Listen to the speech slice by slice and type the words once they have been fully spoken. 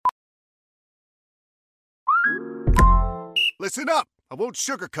Listen up. I won't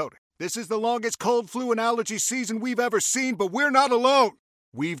sugarcoat it. This is the longest cold, flu, and allergy season we've ever seen, but we're not alone.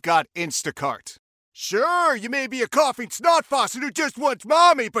 We've got Instacart. Sure, you may be a coughing snot faucet who just wants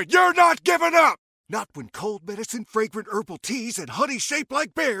mommy, but you're not giving up. Not when cold medicine, fragrant herbal teas, and honey shaped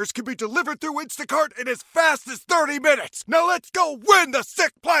like bears can be delivered through Instacart in as fast as 30 minutes. Now let's go win the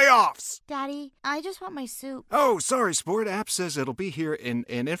sick playoffs. Daddy, I just want my soup. Oh, sorry, Sport. App says it'll be here in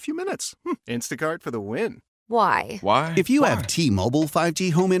a few minutes. Instacart for the win. Why? Why? If you have T-Mobile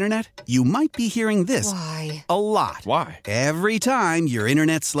 5G home internet, you might be hearing this Why? a lot. Why? Every time your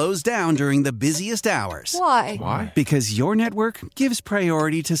internet slows down during the busiest hours. Why? Why? Because your network gives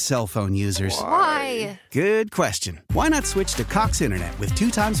priority to cell phone users. Why? Good question. Why not switch to Cox Internet with 2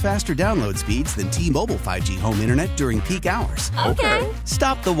 times faster download speeds than T-Mobile 5G home internet during peak hours? Okay.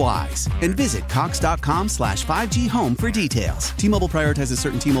 Stop the whys and visit cox.com/5G home for details. T-Mobile prioritizes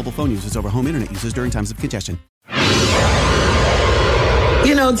certain T-Mobile phone users over home internet users during times of congestion.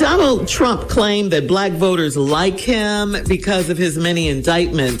 You know, Donald Trump claimed that black voters like him because of his many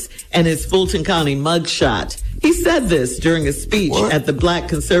indictments and his Fulton County mugshot. He said this during a speech at the Black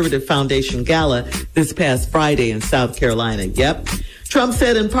Conservative Foundation Gala this past Friday in South Carolina. Yep. Trump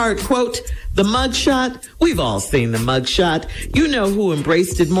said in part, quote, "The mugshot, we've all seen the mugshot. You know who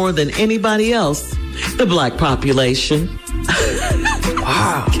embraced it more than anybody else? The black population."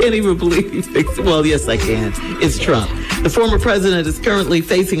 Wow. Can't even believe he fixed it. Well, yes, I can. It's Trump. The former president is currently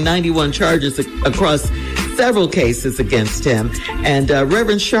facing 91 charges across several cases against him. And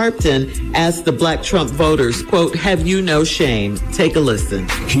Reverend Sharpton asked the black Trump voters, quote, "Have you no shame?" Take a listen.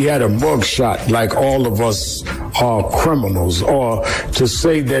 He had a mugshot like all of us are criminals, or to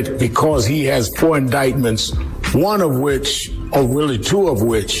say that because he has 4 indictments, one of which, or really 2 of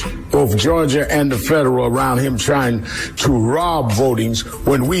which, both Georgia and the federal, around him trying to rob votings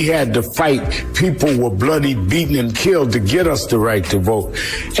when we had to fight. People were bloody, beaten, and killed to get us the right to vote.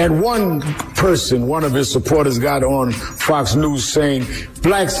 And one person, one of his supporters, got on Fox News saying,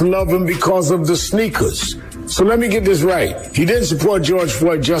 blacks love him because of the sneakers. So let me get this right. He didn't support George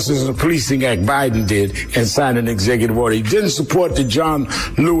Floyd Justice and Policing Act. Biden did, and signed an executive order. He didn't support the John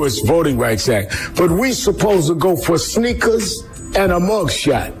Lewis Voting Rights Act. But we supposed to go for sneakers and a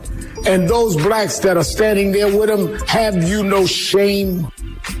mugshot. And those blacks that are standing there with him, have you no shame?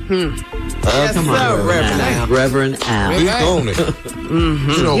 Yes, come on, Reverend Al. They own it.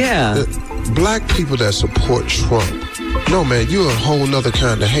 You know, black people that support Trump, no, man, you're a whole nother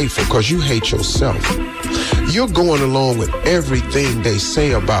kind of hateful because you hate yourself. You're going along with everything they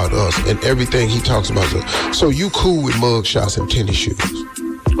say about us and everything he talks about us. So you cool with mugshots and tennis shoes.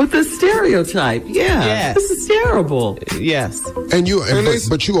 With the stereotype, yes. This is terrible. Yes.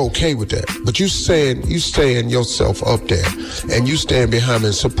 But you okay with that. But you saying yourself up there and you stand behind him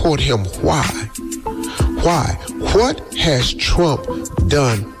and support him. Why? Why? What has Trump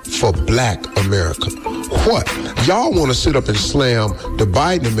done for black America? What? Y'all want to sit up and slam the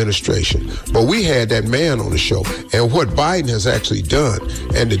Biden administration, but we had that man on the show, and what Biden has actually done,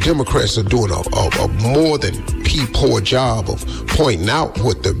 and the Democrats are doing a more than poor job of pointing out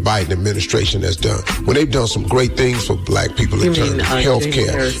what the Biden administration has done, when they've done some great things for black people in terms of health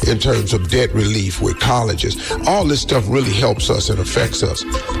care, in terms of debt relief with colleges. All this stuff really helps us and affects us.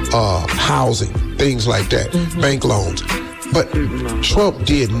 Housing, things like that, bank loans. But Trump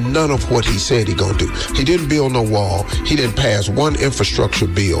did none of what he said he gonna do. He didn't build no wall. He didn't pass one infrastructure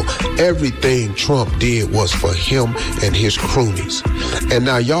bill. Everything Trump did was for him and his cronies. And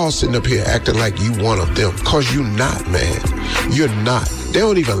now y'all sitting up here acting like you one of them, because you're not, man. You're not. They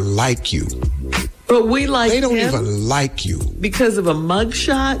don't even like you. But we like him. They don't even like you. Because of a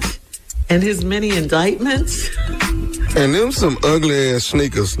mugshot and his many indictments. And them some ugly ass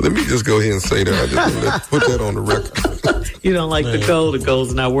sneakers. Let me just go ahead and say that. I just want to put that on the record. You don't like the gold. The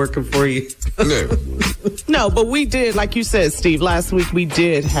gold's not working for you. No, but we did, like you said, Steve, last week we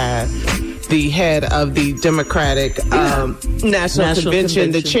did have the head of the Democratic National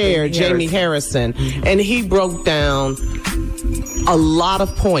Convention, the chair, Jamie Harrison, and he broke down a lot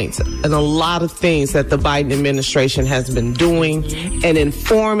of points and a lot of things that the Biden administration has been doing and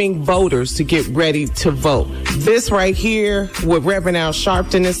informing voters to get ready to vote. This right here, what Reverend Al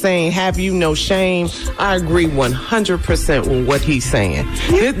Sharpton is saying, have you no shame? I agree 100% with what he's saying.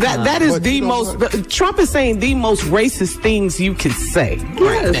 That is the most, Trump is saying the most racist things you can say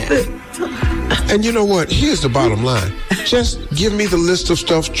right now. And you know what? Here's the bottom line. Just give me the list of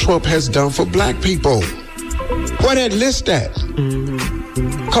stuff Trump has done for black people. Where that list at?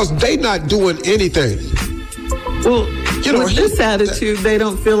 Because they not doing anything. Well, you know, with this attitude, they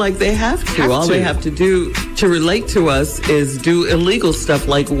don't feel like they have to. All they have to do to relate to us is do illegal stuff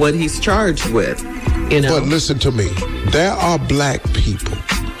like what he's charged with, you know. But listen to me. There are black people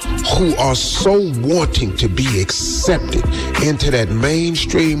who are so wanting to be accepted into that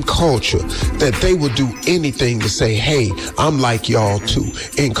mainstream culture that they will do anything to say, hey, I'm like y'all too,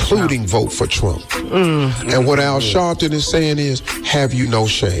 including vote for Trump. And what Al Sharpton is saying is, have you no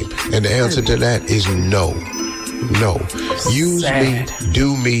shame? And the answer to that is no. No. Use me,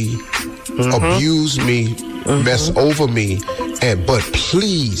 do me, abuse me, mess over me, but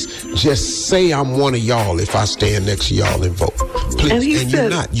please just say I'm one of y'all if I stand next to y'all and vote. Please. And you're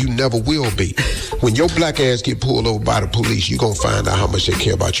not. You never will be. When your black ass get pulled over by the police, you're going to find out how much they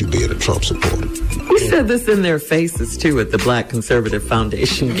care about you being a Trump supporter. He said this in their faces, too, at the Black Conservative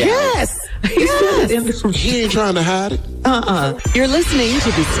Foundation gathering. Yes. He ain't trying to hide it. You're listening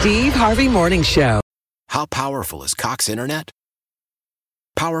to the Steve Harvey Morning Show. How powerful is Cox Internet?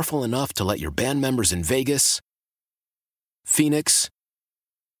 Powerful enough to let your band members in Vegas, Phoenix,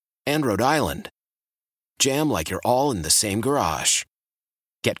 and Rhode Island jam like you're all in the same garage.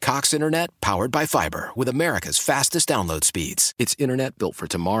 Get Cox Internet powered by fiber with America's fastest download speeds. It's internet built for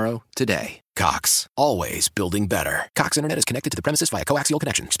tomorrow, today. Cox, always building better. Cox Internet is connected to the premises via coaxial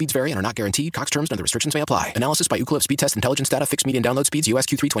connection. Speeds vary and are not guaranteed. Cox terms and other restrictions may apply. Analysis by Ookla of Speed Test Intelligence Data. Fixed median download speeds. US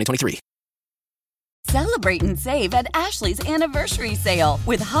Q3 2023. Celebrate and save at Ashley's Anniversary Sale.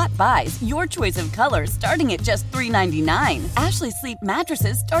 With Hot Buys, your choice of colors starting at just $3.99. Ashley Sleep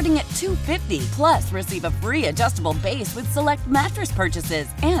mattresses starting at $2.50. Plus, receive a free adjustable base with select mattress purchases.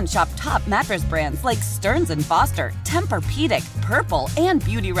 And shop top mattress brands like Stearns & Foster, Tempur-Pedic, Purple, and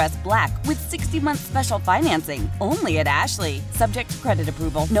Beautyrest Black with 60-month special financing. Only at Ashley. Subject to credit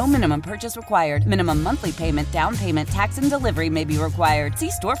approval. No minimum purchase required. Minimum monthly payment, down payment, tax, and delivery may be required. See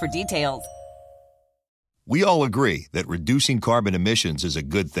store for details. We all agree that reducing carbon emissions is a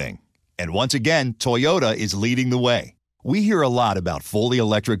good thing. And once again, Toyota is leading the way. We hear a lot about fully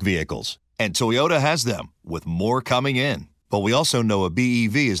electric vehicles, and Toyota has them, with more coming in. But we also know a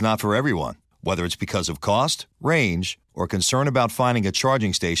BEV is not for everyone, whether it's because of cost, range, or concern about finding a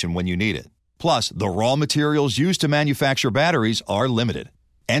charging station when you need it. Plus, the raw materials used to manufacture batteries are limited.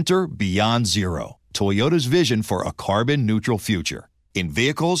 Enter Beyond Zero, Toyota's vision for a carbon-neutral future. In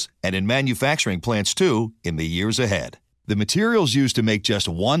vehicles and in manufacturing plants, too, in the years ahead. The materials used to make just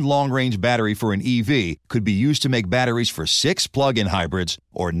one long-range battery for an EV could be used to make batteries for 6 plug-in hybrids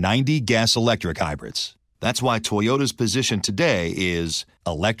or 90 gas-electric hybrids. That's why Toyota's position today is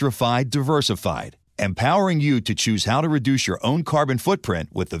electrified, diversified, empowering you to choose how to reduce your own carbon footprint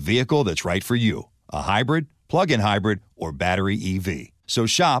with the vehicle that's right for you, a hybrid, plug-in hybrid, or battery EV. So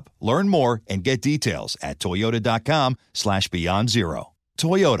shop, learn more, and get details at toyota.com/beyond zero.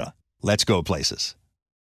 Toyota, let's go places.